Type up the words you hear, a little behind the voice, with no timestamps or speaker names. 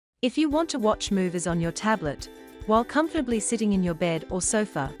If you want to watch movies on your tablet, while comfortably sitting in your bed or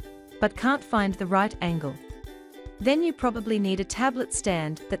sofa, but can't find the right angle, then you probably need a tablet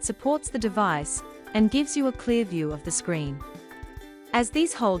stand that supports the device and gives you a clear view of the screen. As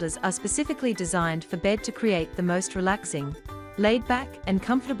these holders are specifically designed for bed to create the most relaxing, laid-back and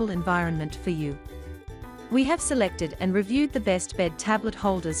comfortable environment for you, we have selected and reviewed the best bed tablet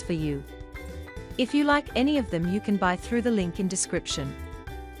holders for you. If you like any of them, you can buy through the link in description.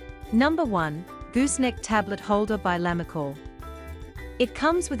 Number 1. Gooseneck Tablet Holder by Lamicore. It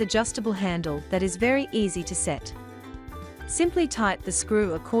comes with adjustable handle that is very easy to set. Simply tighten the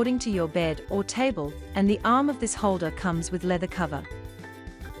screw according to your bed or table, and the arm of this holder comes with leather cover.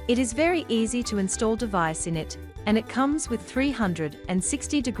 It is very easy to install device in it, and it comes with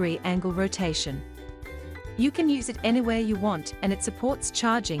 360-degree angle rotation. You can use it anywhere you want, and it supports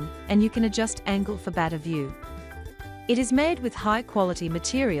charging, and you can adjust angle for better view. It is made with high-quality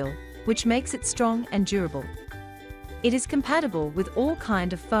material, which makes it strong and durable. It is compatible with all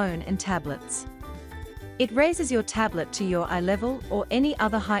kind of phone and tablets. It raises your tablet to your eye level or any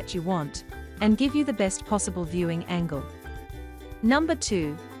other height you want, and give you the best possible viewing angle. Number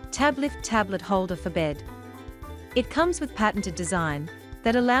 2. TabLift Tablet Holder for Bed. It comes with patented design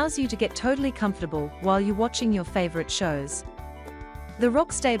that allows you to get totally comfortable while you're watching your favorite shows. The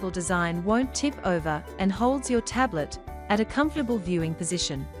rock-stable design won't tip over and holds your tablet at a comfortable viewing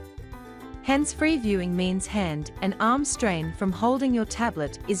position. Hands-free viewing means hand and arm strain from holding your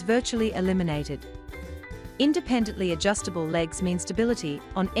tablet is virtually eliminated. Independently adjustable legs mean stability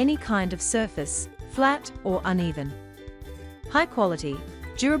on any kind of surface, flat or uneven. High quality,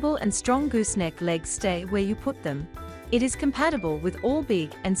 durable and strong gooseneck legs stay where you put them. It is compatible with all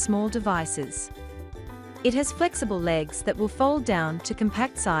big and small devices. It has flexible legs that will fold down to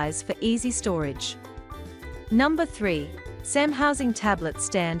compact size for easy storage. Number 3. Samhousing Tablet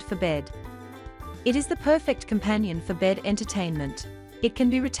Stand for Bed. It is the perfect companion for bed entertainment. It can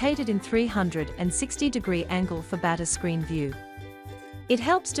be rotated in 360-degree angle for better screen view. It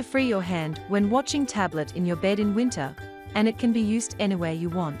helps to free your hand when watching tablet in your bed in winter, and it can be used anywhere you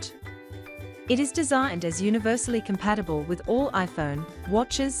want. It is designed as universally compatible with all iPhone,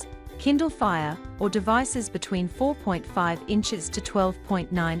 watches, Kindle Fire, or devices between 4.5 inches to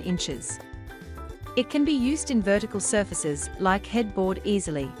 12.9 inches. It can be used in vertical surfaces like headboard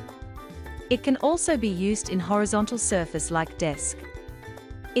easily. It can also be used in horizontal surface like desk.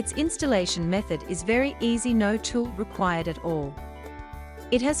 Its installation method is very easy, no tool required at all.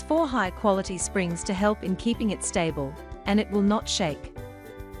 It has 4 high-quality springs to help in keeping it stable, and it will not shake.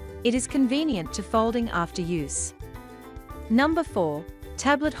 It is convenient to folding after use. Number 4.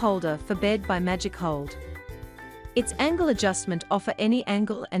 Tablet Holder for Bed by Magic Hold. Its angle adjustment offer any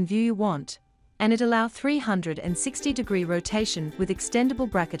angle and view you want, and it allow 360-degree rotation with extendable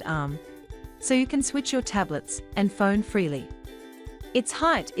bracket arm, so you can switch your tablets and phone freely. Its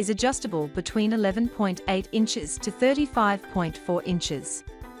height is adjustable between 11.8 inches to 35.4 inches.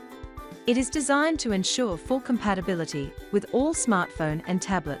 It is designed to ensure full compatibility with all smartphone and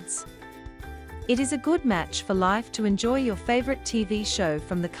tablets. It is a good match for life to enjoy your favorite TV show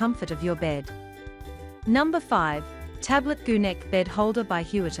from the comfort of your bed. Number 5. Tablet Gooseneck Bed Holder by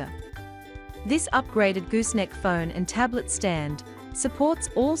Huitta. This upgraded gooseneck phone and tablet stand supports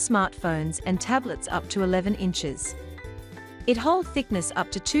all smartphones and tablets up to 11 inches. It holds thickness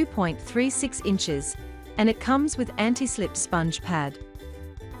up to 2.36 inches, and it comes with anti-slip sponge pad.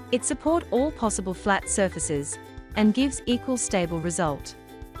 It supports all possible flat surfaces and gives equal stable result.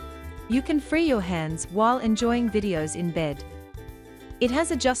 You can free your hands while enjoying videos in bed. It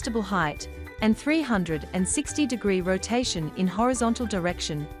has adjustable height and 360-degree rotation in horizontal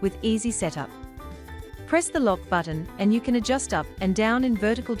direction with easy setup. Press the lock button and you can adjust up and down in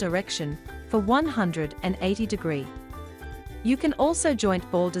vertical direction for 180 degree. You can also joint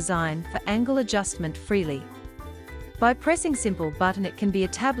ball design for angle adjustment freely. By pressing simple button, it can be a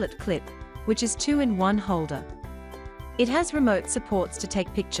tablet clip, which is 2-in-1 holder. It has remote supports to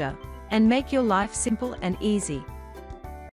take picture and make your life simple and easy.